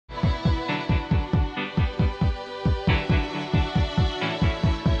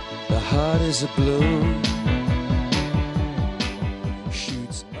heart is a balloon.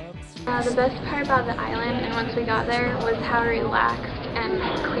 The best part about the island, and once we got there, was how relaxed and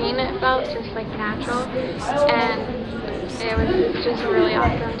clean it felt, just like natural. And it was just really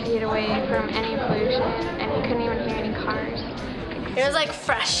awesome to get away from any pollution, and you couldn't even hear any cars. It was like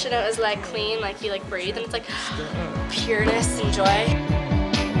fresh, and it was like clean, like you like breathe, and it's like pureness and joy.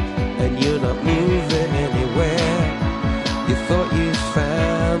 And you're not moving anywhere. You thought you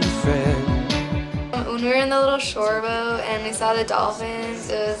found a friend. When we were in the little shore boat and we saw the dolphins,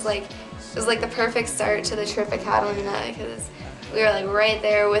 it was like the perfect start to the trip at Catalina, because we were like right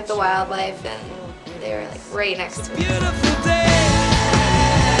there with the wildlife and they were like right next to us. Beautiful day.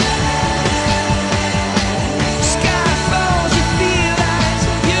 Sky falls, you feel like it's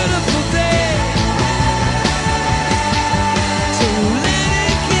a beautiful day. So let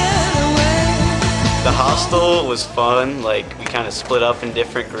it get away. The hostel was fun. Like, we kind of split up in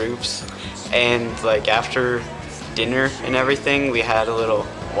different groups, and like after dinner and everything, we had a little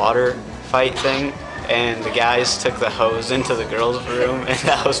water fight thing, and the guys took the hose into the girls' room, and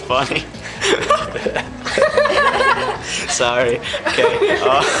that was funny. Sorry. Okay.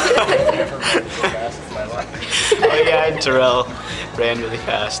 Oh yeah, and Terrell ran really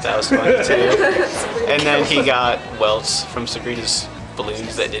fast. That was funny too. And then he got welts from Sabrina's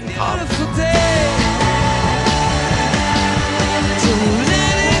balloons that didn't pop.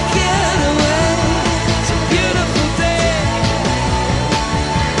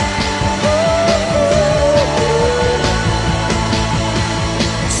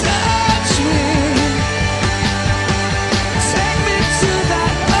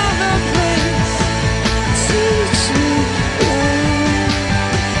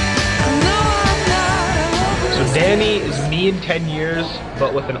 Danny is me in 10 years,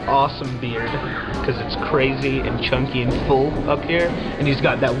 but with an awesome beard, because it's crazy and chunky and full up here. And he's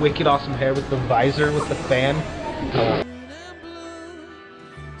got that wicked awesome hair with the visor with the fan.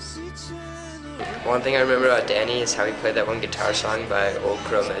 One thing I remember about Danny is how he played that one guitar song by Old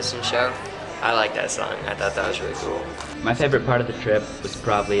Crow Medicine Show. I like that song. I thought that was really cool. My favorite part of the trip was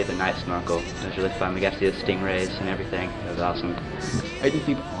probably the night snorkel. It was really fun. We got to see the stingrays and everything. It was awesome. I did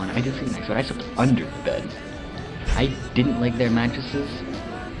sleep on. I did sleep next to it. I slept under the bed. I didn't like their mattresses,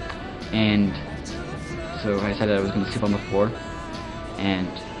 and so I decided I was going to sleep on the floor, and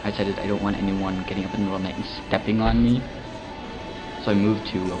I decided I don't want anyone getting up in the middle of the night and stepping on me, so I moved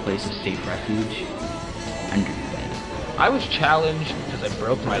to a place of safe refuge under the bed. I was challenged because I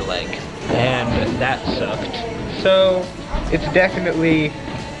broke my leg, and that sucked. So it's definitely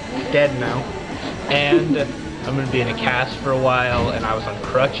dead now, and I'm going to be in a cast for a while, and I was on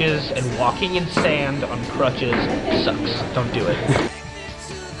crutches, and walking in sand on crutches sucks. Don't do it.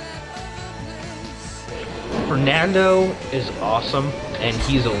 Fernando is awesome, and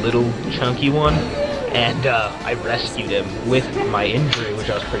he's a little chunky one, and I rescued him with my injury, which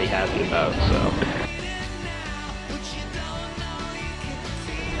I was pretty happy about, so.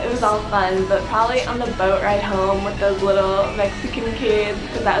 It was all fun, but probably on the boat ride home with those little Mexican kids,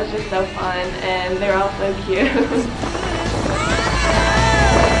 because that was just so fun, and they were all so cute.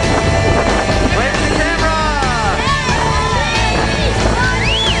 Where's the camera?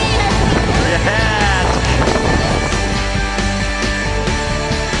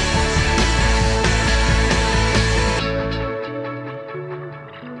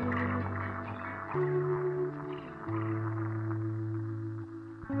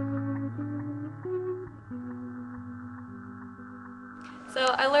 So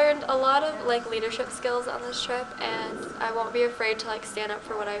I learned a lot of like leadership skills on this trip, and I won't be afraid to like stand up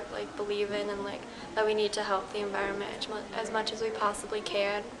for what I like believe in, and like that we need to help the environment as much as we possibly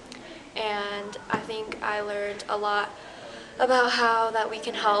can. And I think I learned a lot about how that we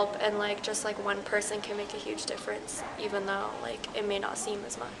can help, and like just like one person can make a huge difference, even though like it may not seem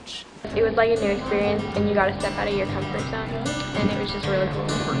as much. It was like a new experience, and you got to step out of your comfort zone, and it was just really cool.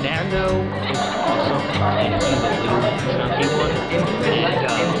 Fernando is awesome, and he's a little chunky one, and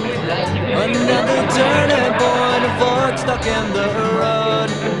Another turning point, a fork stuck in the road.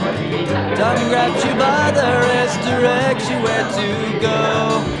 Time grabs you by the wrist, directs you where to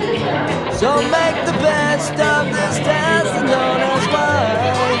go. So make the best of this task and don't ask why.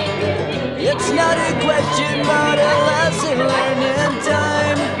 It's not a question, but a lesson learned in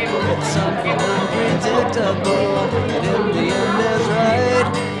time. It's something unpredictable, but in the end is right.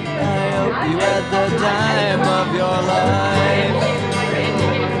 I hope you had the time of your life.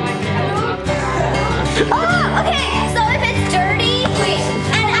 Oh, okay, so if it's dirty,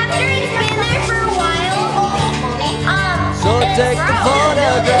 and after it's been there for a while, so take the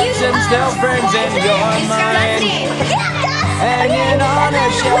photographs and still frames in your mind. Yeah, that's hanging on a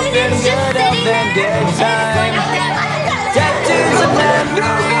shelf in good health and good time. Tattoos and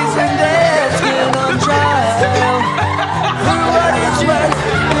memories and their skin on trial. For what it's worth,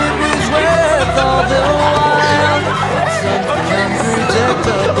 it was worth all the while. Something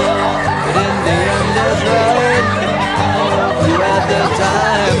unpredictable, but in the end is right. I hope you had the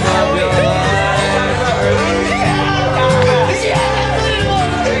time of your life.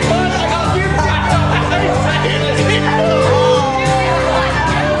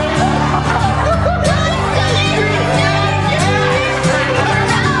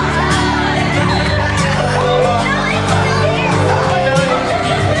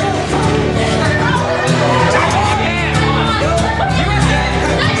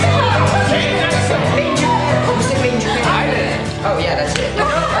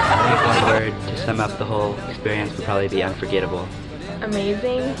 To sum up the whole experience would probably be unforgettable.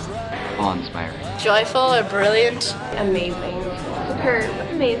 Amazing. Awe-inspiring. Joyful or brilliant? Amazing. Superb.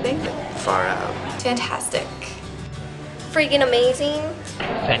 Amazing. Far out. Fantastic. Freaking amazing.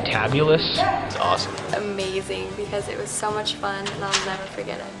 Fantabulous. It's awesome. Amazing, because it was so much fun and I'll never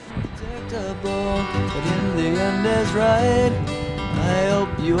forget it. Predictable, but in the end is right. I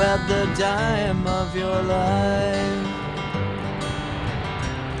hope you had the time of your life.